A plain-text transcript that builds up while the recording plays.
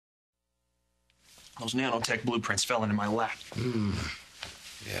Those nanotech blueprints fell into my lap.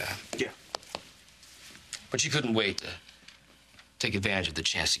 Yeah. Yeah. But you couldn't wait to take advantage of the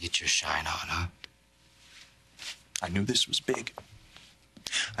chance to get your shine on, huh? I knew this was big.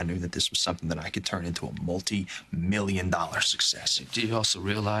 I knew that this was something that I could turn into a multi-million-dollar success. Do you also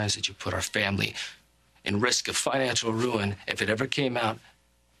realize that you put our family in risk of financial ruin if it ever came out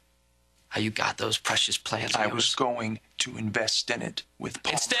how you got those precious plans? I was going to invest in it with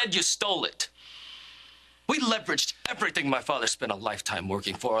Palmer. Instead, you stole it. We leveraged everything my father spent a lifetime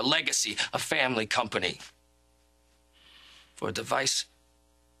working for, a legacy, a family company, for a device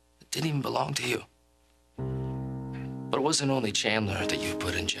that didn't even belong to you. But it wasn't only Chandler that you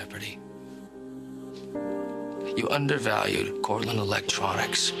put in jeopardy. You undervalued Cortland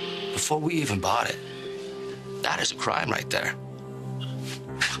Electronics before we even bought it. That is a crime right there.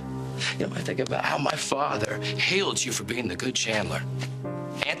 You know, I think about how my father hailed you for being the good Chandler.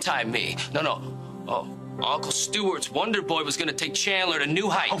 Anti-me. No. Oh, Uncle Stewart's Wonder Boy was gonna take Chandler to new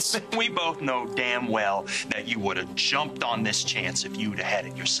heights. Oh, we both know damn well that you would have jumped on this chance if you'd have had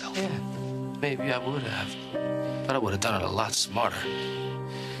it yourself. Yeah, maybe I would have. But I would have done it a lot smarter.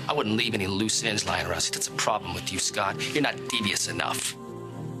 I wouldn't leave any loose ends lying around. See, that's a problem with you, Scott. You're not devious enough.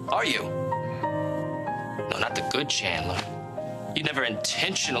 Are you? No, not the good Chandler. You never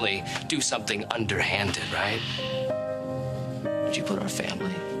intentionally do something underhanded, right? Would you put our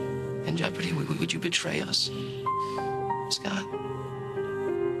family in jeopardy? Would you betray us, Scott?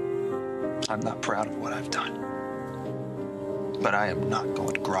 I'm not proud of what I've done. But I am not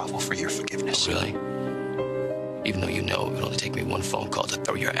going to grovel for your forgiveness. Oh, really? Even though you know it would only take me one phone call to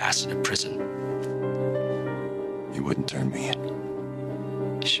throw your ass in a prison. You wouldn't turn me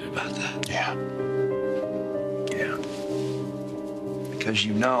in. You sure about that? Yeah. Yeah. Because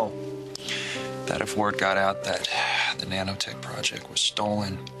you know that if word got out that the nanotech project was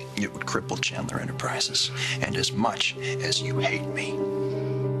stolen, it would cripple Chandler Enterprises. And as much as you hate me,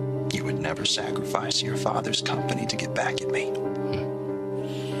 you would never sacrifice your father's company to get back at me.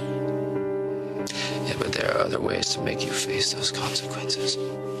 Yeah, but there are other ways to make you face those consequences.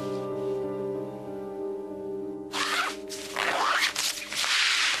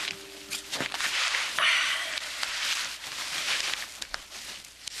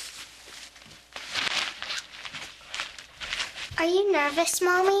 Are you nervous,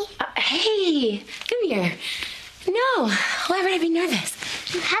 Mommy? Hey, come here. No, why would I be nervous?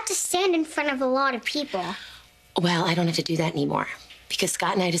 You have to stand in front of a lot of people. Well, I don't have to do that anymore because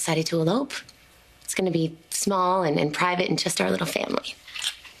Scott and I decided to elope. It's going to be small and private and just our little family.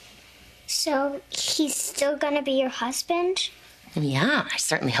 So he's still going to be your husband? Yeah, I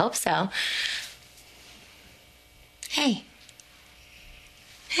certainly hope so. Hey.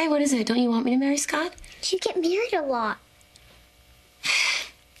 Hey, what is it? Don't you want me to marry Scott? You get married a lot.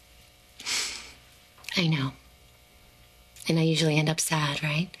 I know. And I usually end up sad,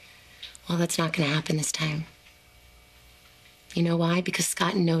 right? Well, that's not going to happen this time. You know why? Because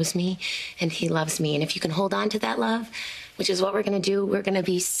Scott knows me and he loves me. And if you can hold on to that love, which is what we're going to do, we're going to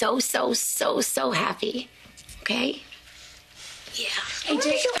be so happy. Okay? Yeah. Hey,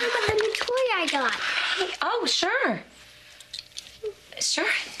 Jake, show him the new toy I got. Hey, oh, sure. Sure.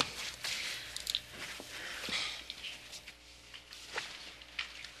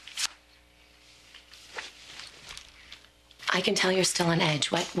 I can tell you're still on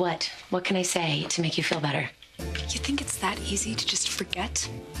edge. What can I say to make you feel better? You think it's that easy to just forget?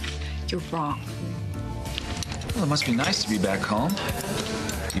 You're wrong. Well, it must be nice to be back home.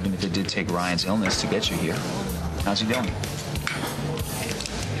 Even if it did take Ryan's illness to get you here. How's he doing?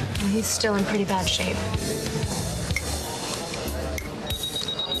 Well, he's still in pretty bad shape.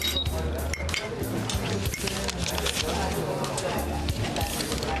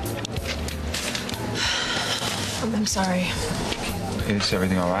 I'm sorry. Is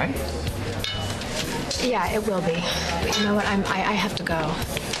everything all right? Yeah, it will be. But you know what? I have to go.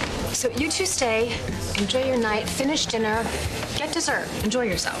 So you two stay, enjoy your night, finish dinner, get dessert, enjoy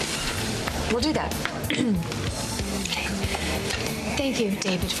yourself. We'll do that. Okay. Thank you,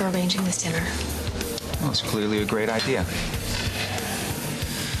 David, for arranging this dinner. Well, it's clearly a great idea.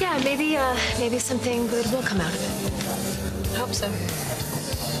 Yeah, maybe something good will come out of it. I hope so.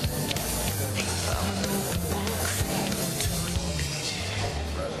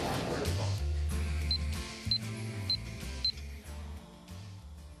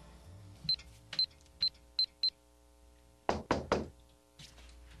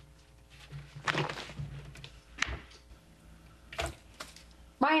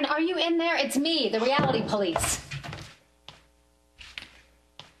 Ryan, are you in there? It's me, the reality police.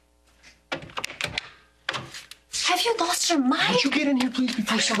 Have Have you lost your mind? Would you get in here, please,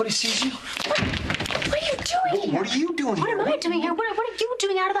 before somebody sees you? What are you doing here? What are you doing here? What am I doing here? What are you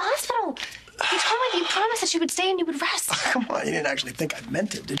doing out of the hospital? You told me you promised that you would stay and you would rest. Come on, you didn't actually think I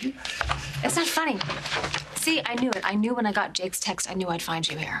meant it, did you? It's not funny. See, I knew it. I knew when I got Jake's text, I knew I'd find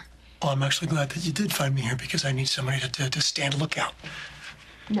you here. Well, I'm actually glad that you did find me here because I need somebody to stand a lookout.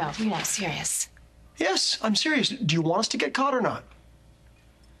 No, you're not serious. Yes, I'm serious. Do you want us to get caught or not?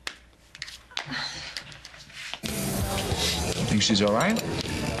 Think she's all right?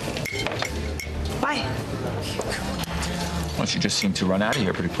 Why? Well, she just seemed to run out of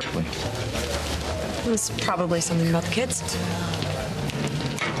here pretty quickly. It was probably something about the kids.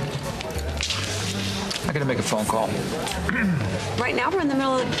 I gotta make a phone call. Right now, we're in the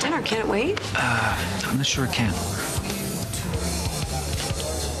middle of dinner. Can't it wait? I'm not sure it can.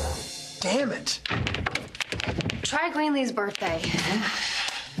 Damn it. Try Greenlee's birthday.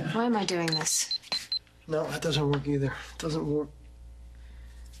 Why am I doing this? No, that doesn't work either. It doesn't work.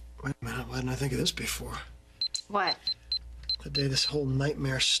 Wait a minute, why didn't I think of this before? What? The day this whole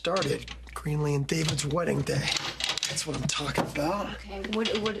nightmare started, Greenlee and David's wedding day. That's what I'm talking about. Okay,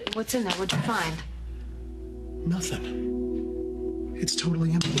 what's in there? What'd you find? Nothing. It's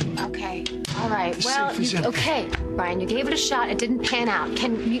totally empty. Okay, all right. The Well, safe is empty. okay, Brian, you gave it a shot. It didn't pan out.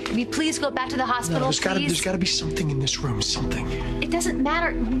 Can we please go back to the hospital, No, there's please? gotta be something in this room, something. It doesn't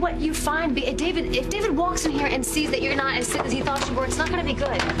matter what you find. If David walks in here and sees that you're not as sick as he thought you were, it's not going to be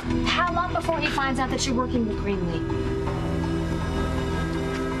good. How long before he finds out that you're working with Greenlee?